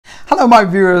Hello, my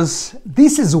viewers.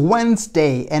 This is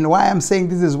Wednesday, and why I'm saying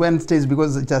this is Wednesday is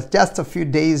because it's just a few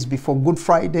days before Good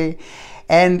Friday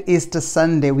and Easter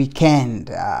Sunday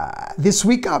weekend. This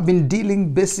week I've been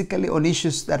dealing basically on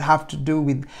issues that have to do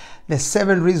with the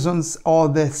 7 reasons or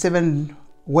the 7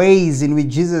 ways in which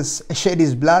Jesus shed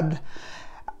his blood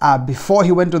before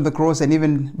he went on the cross, and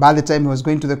even by the time he was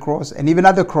going to the cross, and even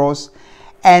at the cross.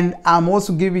 And I'm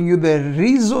also giving you the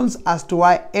reasons as to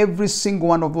why every single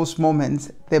one of those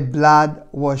moments the blood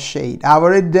was shed. I've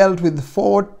already dealt with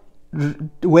 4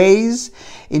 ways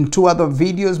in 2 other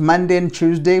videos, Monday and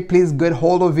Tuesday. Please get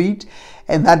hold of it,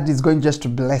 and that is going just to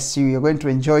bless you. You're going to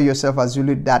enjoy yourself as you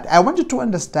read that. I want you to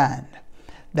understand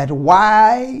that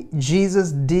why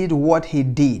Jesus did what he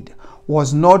did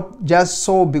was not just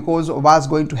so because of us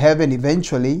going to heaven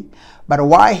eventually, but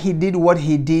why he did what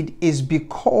he did is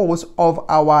because of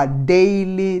our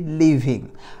daily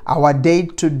living, our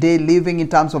day-to-day living in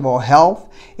terms of our health,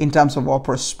 in terms of our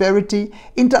prosperity,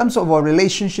 in terms of our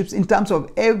relationships, in terms of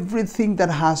everything that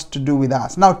has to do with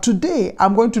us. Now, today,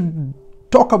 I'm going to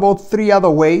talk about 3 other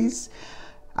ways.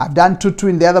 I've done two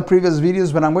in the other previous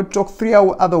videos, but I'm going to talk 3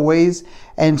 other ways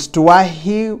and to why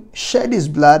he shed his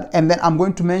blood, and then I'm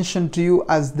going to mention to you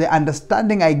as the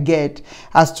understanding I get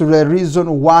as to the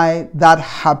reason why that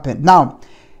happened. Now,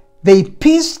 they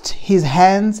pierced his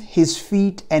hands, his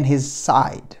feet, and his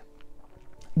side.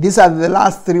 These are the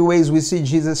last 3 ways we see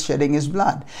Jesus shedding his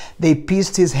blood. They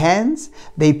pierced his hands,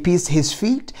 they pierced his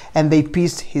feet, and they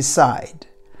pierced his side.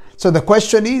 So the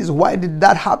question is, why did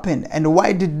that happen? And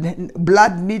why did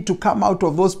blood need to come out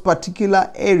of those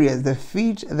particular areas, the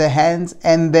feet, the hands,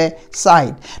 and the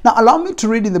side? Now, allow me to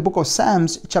read in the book of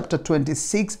Psalms, chapter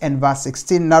 26 and verse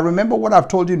 16. Now, remember what I've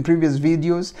told you in previous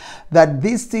videos, that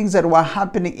these things that were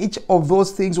happening, each of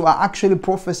those things were actually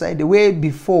prophesied way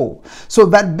before. So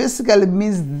that basically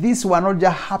means these were not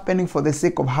just happening for the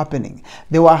sake of happening.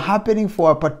 They were happening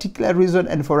for a particular reason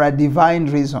and for a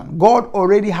divine reason. God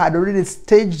had already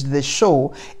staged the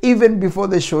show even before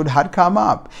the show had come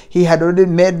up. He had already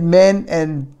made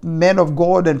men of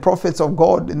God and prophets of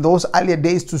God in those earlier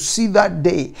days to see that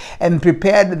day, and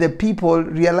prepared the people,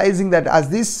 realizing that as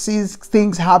these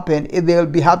things happen, they'll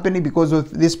be happening because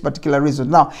of this particular reason.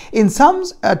 Now, in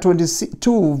Psalms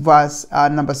 22 verse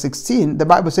number 16, the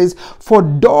Bible says, "For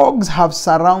dogs have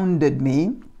surrounded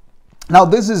me." Now,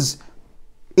 this is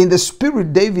in the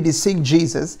spirit. David is saying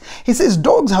Jesus. He says,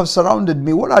 dogs have surrounded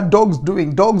me. What are dogs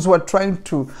doing? Dogs were trying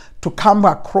to come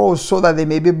across so that they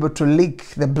may be able to lick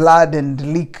the blood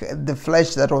and lick the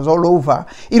flesh that was all over.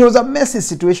 It was a messy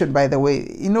situation, by the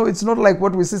way. You know, it's not like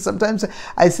what we see. Sometimes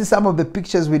I see some of the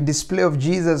pictures we display of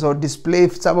Jesus, or display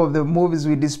some of the movies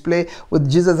we display with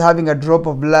Jesus having a drop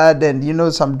of blood and, you know,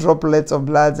 some droplets of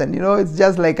blood. And, you know, it's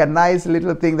just like a nice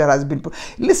little thing that has been put.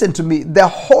 Listen to me. The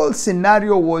whole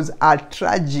scenario was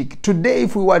tragic. Today,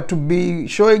 if we were to be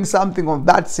showing something of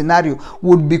that scenario,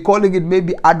 we would be calling it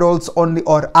maybe adults only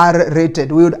or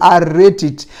R-rated. We would R-rate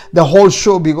it, the whole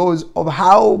show, because of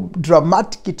how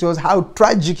dramatic it was, how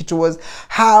tragic it was,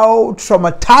 how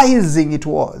traumatizing it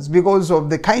was, because of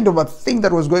the kind of a thing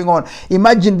that was going on.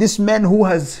 Imagine this man who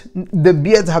has, the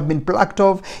beards have been plucked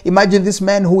off. Imagine this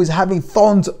man who is having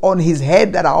thorns on his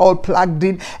head that are all plugged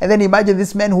in. And then imagine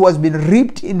this man who has been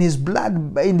ripped in his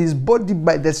blood, in his body,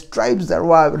 by the stripes that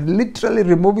were literally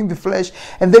removing the flesh.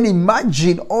 And then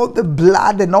imagine all the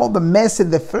blood and all the mess in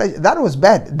the flesh. That was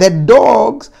bad. The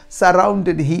dogs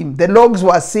surrounded him. The dogs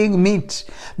were seeing meat.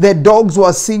 The dogs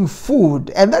were seeing food.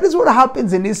 And that is what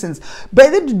happens in essence. By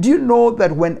the way, do you know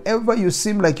that whenever you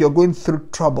seem like you're going through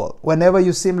trouble, whenever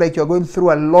you seem like you're going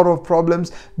through a lot of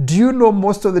problems, do you know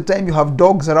most of the time you have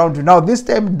dogs around you? Now, this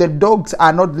time the dogs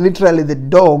are not literally the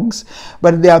dogs,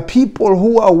 but there are people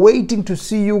who are waiting to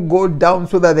see you go down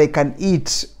so that they can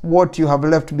eat what you have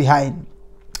left behind.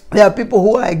 There are people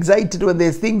who are excited when they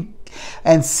think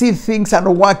and see things are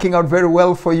not working out very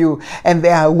well for you, and they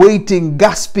are waiting,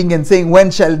 gasping and saying, when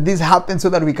shall this happen so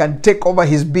that we can take over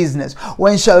his business?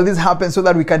 When shall this happen so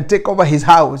that we can take over his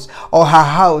house or her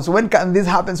house? When can this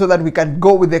happen so that we can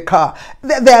go with the car?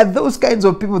 There are those kinds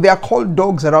of people. They are called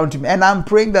dogs around him. And I'm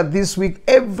praying that this week,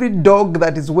 every dog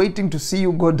that is waiting to see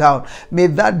you go down, may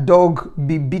that dog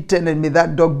be beaten, and may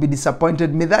that dog be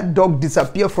disappointed. May that dog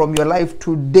disappear from your life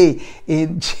today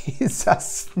in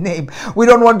Jesus' name. We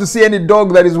don't want to see see any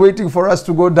dog that is waiting for us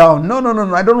to go down. No.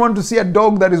 I don't want to see a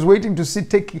dog that is waiting to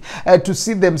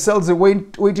see themselves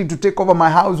waiting to take over my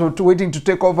house, or waiting to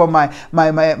take over my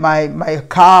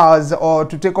cars, or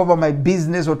to take over my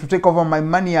business, or to take over my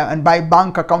money and my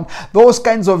bank account. Those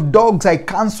kinds of dogs, I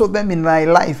cancel them in my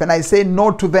life, and I say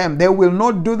no to them. They will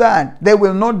not do that. They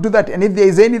will not do that. And if there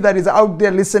is any that is out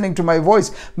there listening to my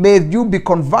voice, may you be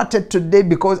converted today,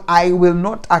 because I will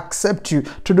not accept you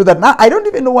to do that. Now, I don't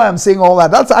even know why I'm saying all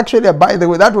that. That's actually, by the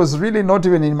way, that was really not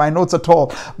even in my notes at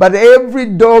all. But every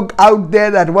dog out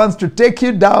there that wants to take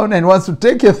you down and wants to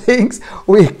take your things,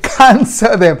 we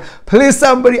cancel them. Please,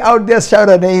 somebody out there shout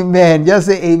an amen. Just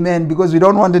say amen, because we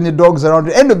don't want any dogs around.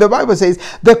 And the Bible says,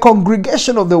 the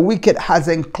congregation of the wicked has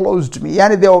enclosed me.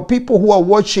 And there are people who are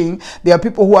watching. There are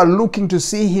people who are looking to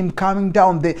see him coming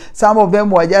down. Some of them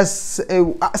were just,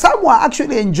 some were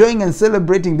actually enjoying and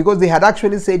celebrating, because they had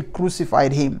actually said,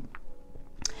 crucified him.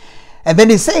 And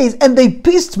then he says, and they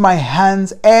pierced my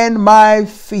hands and my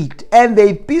feet. And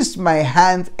they pierced my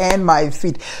hands and my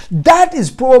feet. That is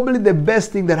probably the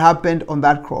best thing that happened on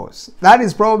that cross. That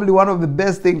is probably one of the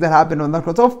best things that happened on that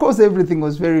cross. Of course, everything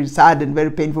was very sad and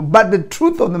very painful. But the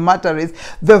truth of the matter is,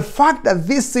 the fact that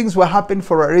these things were happening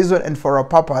for a reason and for a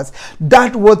purpose,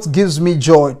 that what gives me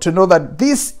joy, to know that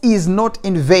this is not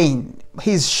in vain.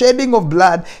 His shedding of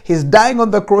blood, his dying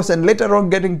on the cross, and later on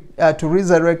getting to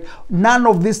resurrect, none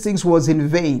of these things was in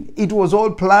vain. It was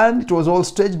all planned. It was all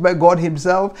staged by God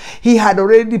himself. He had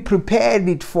already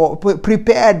prepared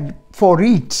for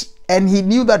it. And he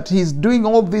knew that he's doing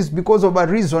all this because of a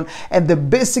reason. And the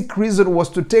basic reason was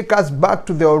to take us back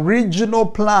to the original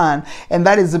plan. And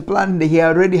that is the plan that he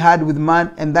already had with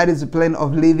man. And that is the plan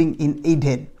of living in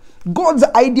Eden. God's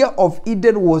idea of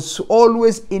Eden was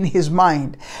always in his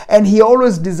mind, and he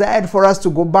always desired for us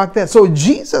to go back there. So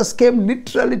Jesus came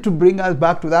literally to bring us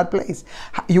back to that place.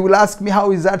 You will ask me, how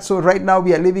is that so? Right now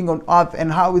we are living on earth,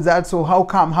 and how is that so? How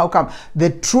come? The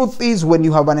truth is, when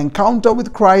you have an encounter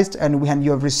with Christ and when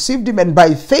you have received him, and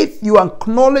by faith you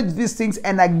acknowledge these things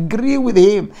and agree with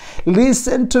him,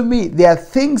 listen to me, there are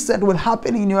things that will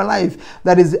happen in your life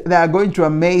that are going to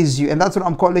amaze you. And that's what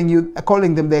I'm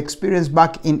calling them the experience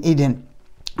back in Eden.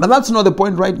 But that's not the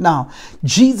point right now.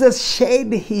 Jesus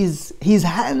shed his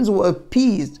hands were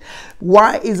pierced.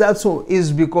 Why is that so?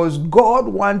 Is because God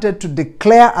wanted to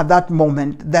declare at that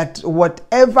moment that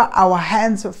whatever our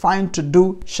hands find to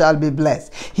do shall be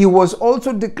blessed. He was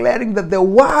also declaring that the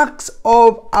works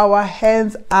of our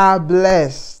hands are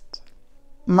blessed.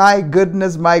 My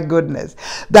goodness, my goodness.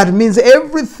 That means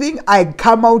everything I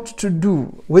come out to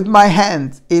do with my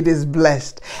hands, it is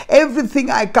blessed. Everything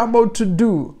I come out to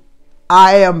do,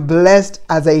 I am blessed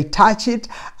as I touch it.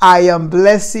 I am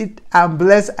blessed. I'm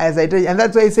blessed as I touch it. And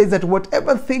that's why it says that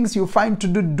whatever things you find to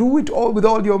do, do it all with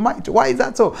all your might. Why is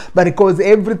that so? But because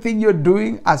everything you're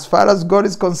doing, as far as God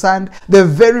is concerned, the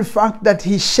very fact that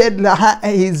he shed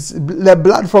the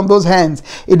blood from those hands,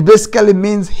 it basically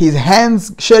means his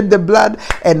hands shed the blood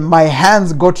and my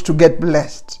hands got to get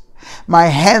blessed. My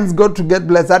hands got to get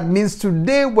blessed. That means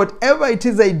today, whatever it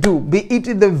is I do, be it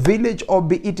in the village or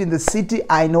be it in the city,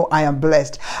 I know I am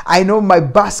blessed. I know my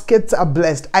baskets are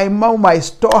blessed. I know my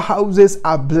storehouses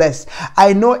are blessed.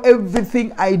 I know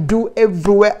everything I do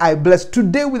everywhere I bless.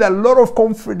 Today, with a lot of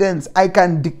confidence, I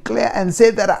can declare and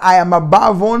say that I am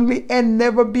above only and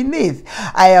never beneath.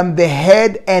 I am the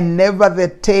head and never the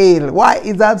tail. Why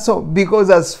is that so? Because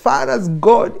as far as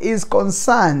God is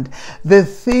concerned, the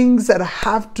things that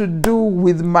have to do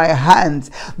with my hands,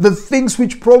 the things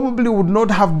which probably would not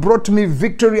have brought me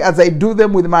victory as I do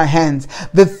them with my hands,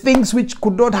 the things which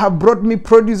could not have brought me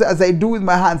produce as I do with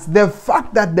my hands, the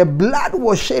fact that the blood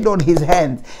was shed on his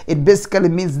hands, it basically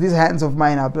means these hands of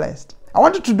mine are blessed. I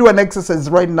want you to do an exercise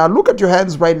right now. Look at your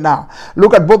hands right now.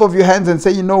 Look at both of your hands and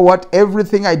say, you know what?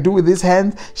 Everything I do with these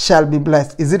hands shall be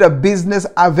blessed. Is it a business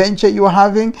adventure you're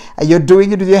having and you're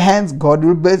doing it with your hands? God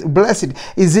will bless it.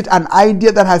 Is it an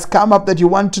idea that has come up that you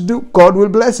want to do? God will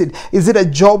bless it. Is it a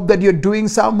job that you're doing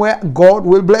somewhere? God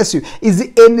will bless you. Is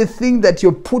it anything that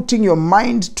you're putting your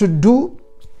mind to do?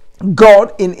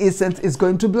 God, in essence, is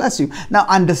going to bless you. Now,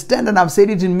 understand, and I've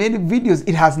said it in many videos,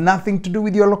 it has nothing to do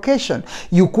with your location.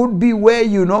 You could be where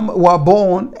you were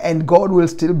born, and God will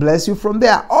still bless you from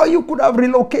there. Or you could have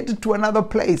relocated to another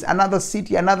place, another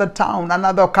city, another town,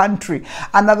 another country,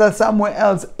 another somewhere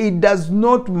else. It does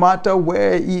not matter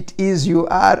where it is you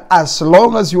are, as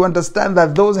long as you understand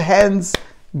that those hands,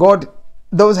 God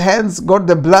those hands got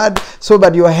the blood so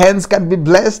that your hands can be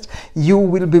blessed, you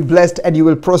will be blessed and you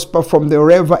will prosper from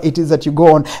wherever it is that you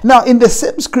go on. Now, in the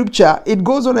same scripture, it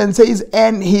goes on and says,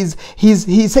 and he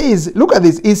says, look at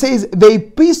this. He says, they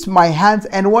pierced my hands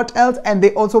and what else? And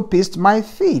they also pierced my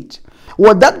feet.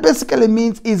 What that basically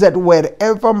means is that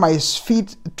wherever my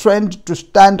feet trend to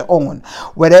stand on,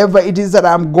 wherever it is that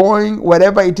I'm going,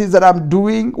 whatever it is that I'm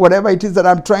doing, whatever it is that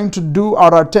I'm trying to do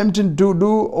or attempting to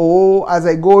do, oh, as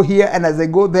I go here and as I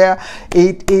go there,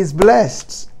 it is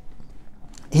blessed.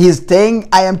 He's saying,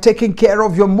 I am taking care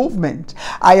of your movement.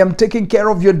 I am taking care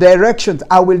of your directions.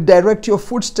 I will direct your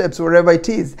footsteps wherever it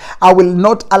is. I will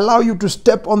not allow you to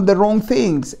step on the wrong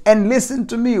things. And listen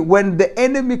to me, when the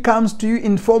enemy comes to you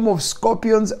in form of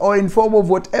scorpions or in form of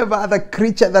whatever other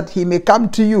creature that he may come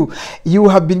to you, you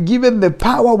have been given the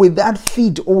power with that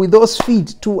feet or with those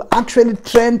feet to actually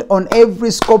tread on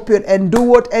every scorpion and do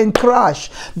what? And crush.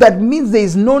 That means there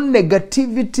is no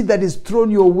negativity that is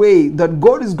thrown your way that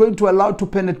God is going to allow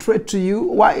to penetrate to you.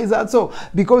 Why is that so?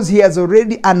 Because he has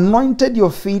already anointed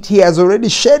your feet. He has already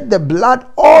shed the blood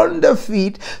on the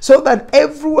feet so that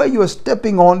everywhere you're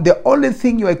stepping on, the only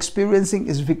thing you're experiencing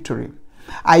is victory.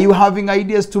 Are you having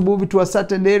ideas to move to a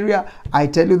certain area? I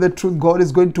tell you the truth, God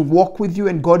is going to walk with you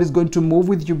and God is going to move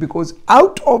with you, because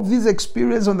out of this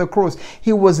experience on the cross,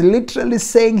 he was literally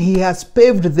saying he has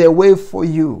paved the way for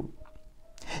you.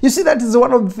 You see, that is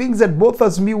one of the things that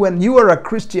bothers me when you are a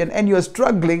Christian and you're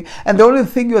struggling and the only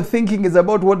thing you're thinking is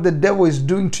about what the devil is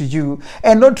doing to you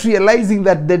and not realizing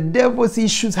that the devil's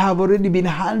issues have already been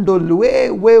handled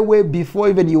way before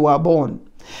even you were born.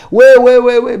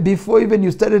 Way before even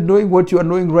you started knowing what you are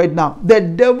knowing right now. The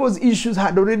devil's issues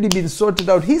had already been sorted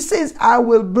out. He says, I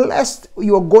will bless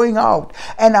your going out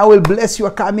and I will bless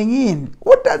your coming in.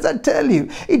 What does that tell you?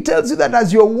 It tells you that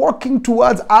as you're walking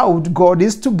towards out, God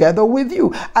is together with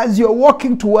you. As you're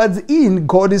walking towards in,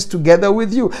 God is together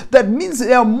with you. That means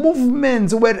there are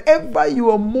movements wherever you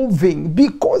are moving,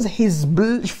 because his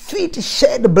feet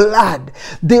shed blood.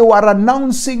 They were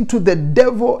announcing to the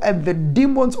devil and the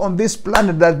demons on this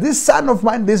planet that this son of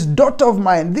mine, this daughter of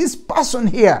mine, this person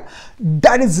here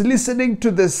that is listening to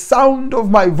the sound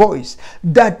of my voice,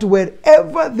 that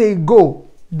wherever they go,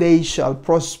 they shall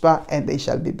prosper and they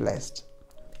shall be blessed.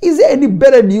 Is there any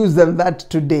better news than that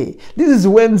today? This is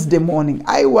Wednesday morning.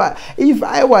 If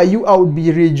I were you, I would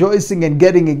be rejoicing and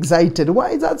getting excited. Why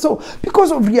is that so?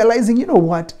 Because of realizing, you know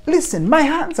what? Listen, my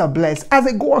hands are blessed. As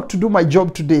I go out to do my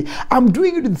job today, I'm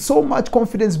doing it with so much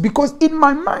confidence because in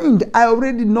my mind, I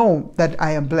already know that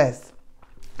I am blessed.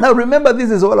 Now remember, this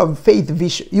is all of faith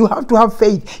vision. You have to have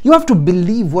faith. You have to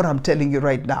believe what I'm telling you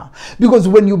right now. Because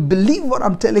when you believe what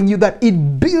I'm telling you, that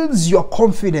it builds your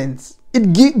confidence.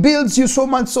 It builds you so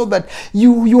much so that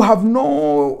you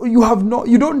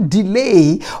don't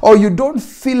delay or you don't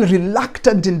feel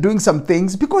reluctant in doing some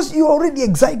things because you're already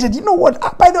excited. You know what?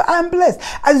 By the way, I'm blessed.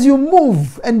 As you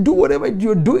move and do whatever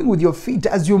you're doing with your feet,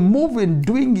 as you move and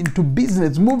doing into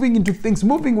business, moving into things,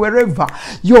 moving wherever,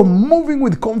 you're moving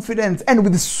with confidence and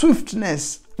with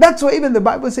swiftness. That's why even the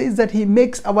Bible says that he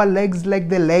makes our legs like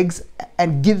the legs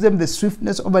and gives them the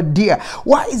swiftness of a deer.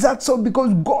 Why is that so?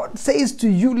 Because God says to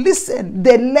you, listen,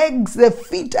 the legs, the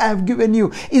feet I have given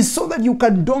you is so that you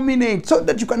can dominate, so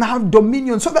that you can have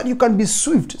dominion, so that you can be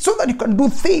swift, so that you can do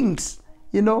things.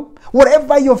 You know,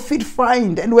 whatever your feet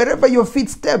find and wherever your feet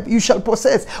step, you shall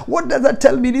possess. What does that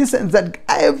tell me in this sense? That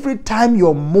every time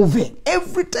you're moving,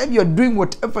 every time you're doing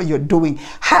whatever you're doing,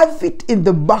 have it in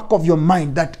the back of your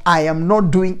mind that I am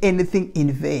not doing anything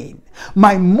in vain.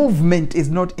 My movement is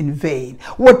not in vain.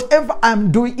 Whatever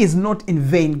I'm doing is not in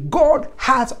vain. God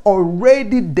has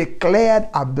already declared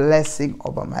a blessing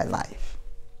over my life.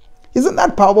 Isn't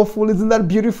that powerful? Isn't that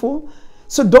beautiful?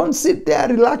 So don't sit there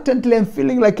reluctantly and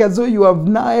feeling like as though you have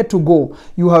nowhere to go.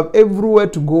 You have everywhere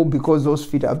to go because those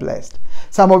feet are blessed.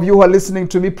 Some of you who are listening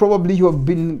to me, probably you have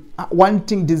been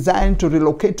desiring to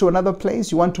relocate to another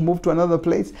place. You want to move to another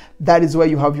place. That is where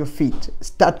you have your feet.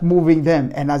 Start moving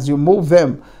them. And as you move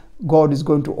them, God is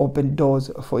going to open doors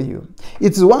for you.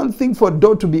 It's one thing for a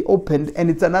door to be opened, and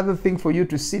it's another thing for you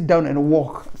to sit down and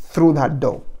walk through that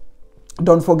door.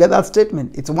 Don't forget that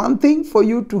statement. It's one thing for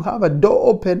you to have a door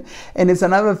open, and it's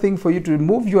another thing for you to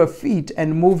move your feet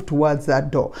and move towards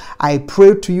that door. I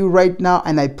pray to you right now,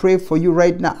 and I pray for you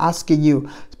right now, asking you,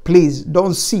 please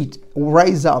don't sit.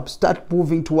 Rise up. Start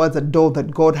moving towards a door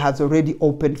that God has already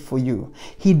opened for you.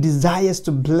 He desires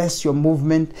to bless your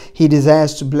movement. He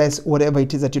desires to bless whatever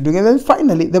it is that you're doing. And then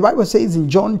finally, the Bible says in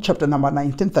John chapter number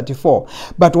 19:34,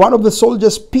 but one of the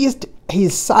soldiers pierced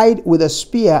his side with a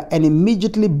spear, and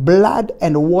immediately blood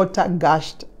and water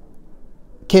gushed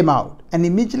came out, and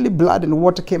immediately blood and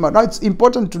water came out. Now it's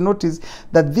important to notice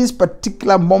that this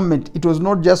particular moment, it was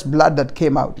not just blood that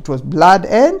came out, it was blood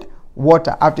and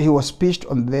water after he was pished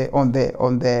on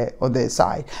the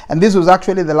side. And this was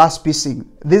actually the last pissing.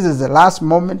 This is the last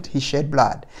moment he shed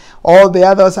blood. All the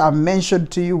others I've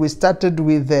mentioned to you. We started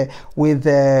with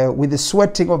the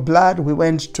sweating of blood. We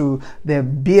went to the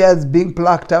beards being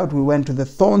plucked out. We went to the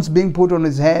thorns being put on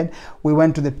his head. We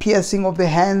went to the piercing of the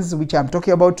hands, which I'm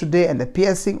talking about today, and the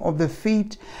piercing of the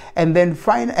feet, and then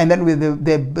with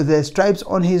the stripes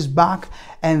on his back.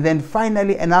 And then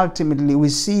finally and ultimately, we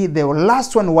see the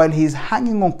last one while he's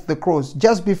hanging on the cross,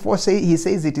 just before he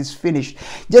says it is finished,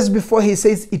 just before he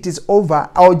says it is over,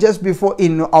 or just before,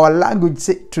 in our language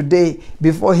today,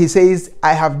 before he says,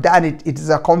 I have done it, it is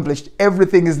accomplished.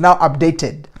 Everything is now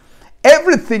updated.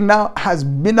 Everything now has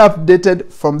been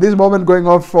updated from this moment going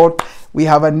on forth. We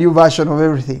have a new version of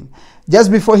everything.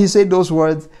 Just before he said those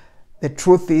words, the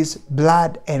truth is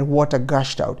blood and water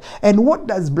gushed out. And what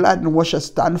does blood and water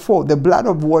stand for? The blood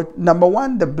of what? Number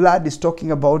one, the blood is talking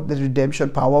about the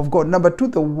redemption power of God. Number two,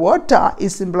 the water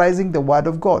is symbolizing the word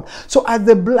of God. So as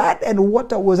the blood and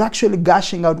water was actually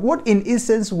gushing out, what in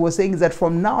essence was saying is that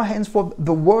from now henceforth,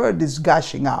 the word is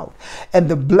gushing out. And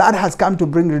the blood has come to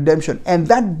bring redemption. And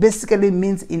that basically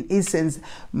means, in essence,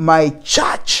 my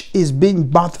church is being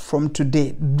birthed from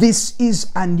today. This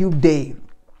is a new day.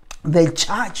 The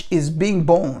church is being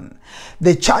born.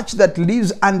 The church that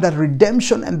lives under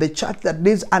redemption, and the church that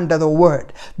lives under the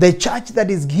word. The church that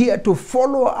is here to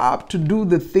follow up to do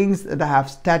the things that I have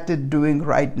started doing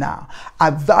right now.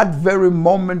 At that very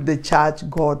moment, the church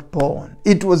got born.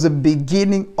 It was the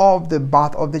beginning of the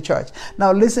birth of the church.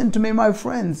 Now listen to me, my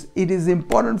friends. It is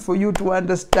important for you to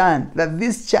understand that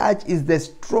this church is the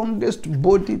strongest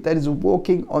body that is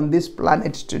walking on this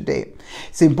planet today.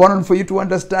 It's important for you to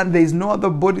understand there is no other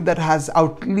body that has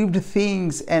outlived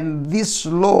things and this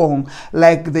long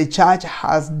like the church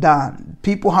has done.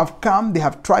 People have come, they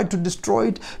have tried to destroy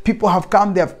it. People have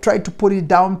come, they have tried to put it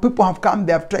down. People have come,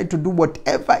 they have tried to do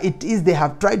whatever it is they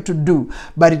have tried to do,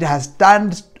 but it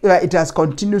has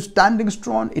continued standing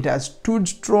strong. It has stood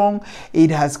strong. It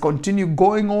has continued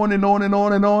going on and on and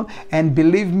on and on. And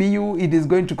believe me, it is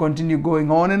going to continue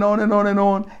going on and on and on and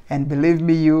on. And believe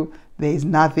me, there is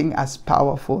nothing as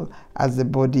powerful as the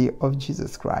body of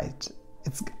Jesus Christ.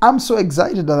 I'm so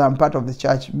excited that I'm part of the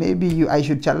church. Maybe I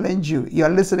should challenge you. You are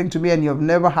listening to me and you have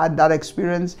never had that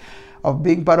experience of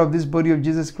being part of this body of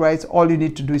Jesus Christ. All you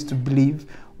need to do is to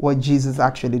believe what Jesus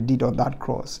actually did on that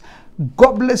cross.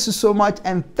 God bless you so much,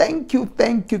 and thank you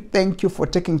for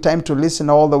taking time to listen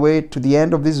all the way to the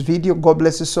end of this video. God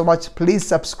bless you so much. Please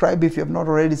subscribe if you have not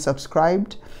already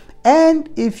subscribed. And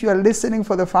if you are listening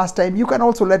for the first time, you can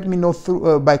also let me know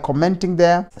through by commenting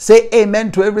there. Say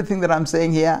amen to everything that I'm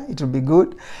saying here. It will be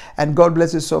good. And God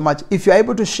bless you so much. If you're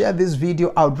able to share this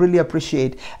video, I would really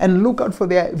appreciate. And look out for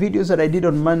the videos that I did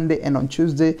on Monday and on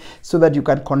Tuesday so that you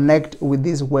can connect with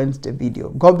this Wednesday video.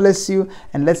 God bless you.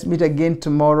 And let's meet again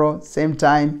tomorrow, same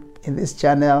time in this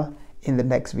channel in the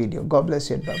next video. God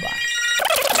bless you and bye-bye.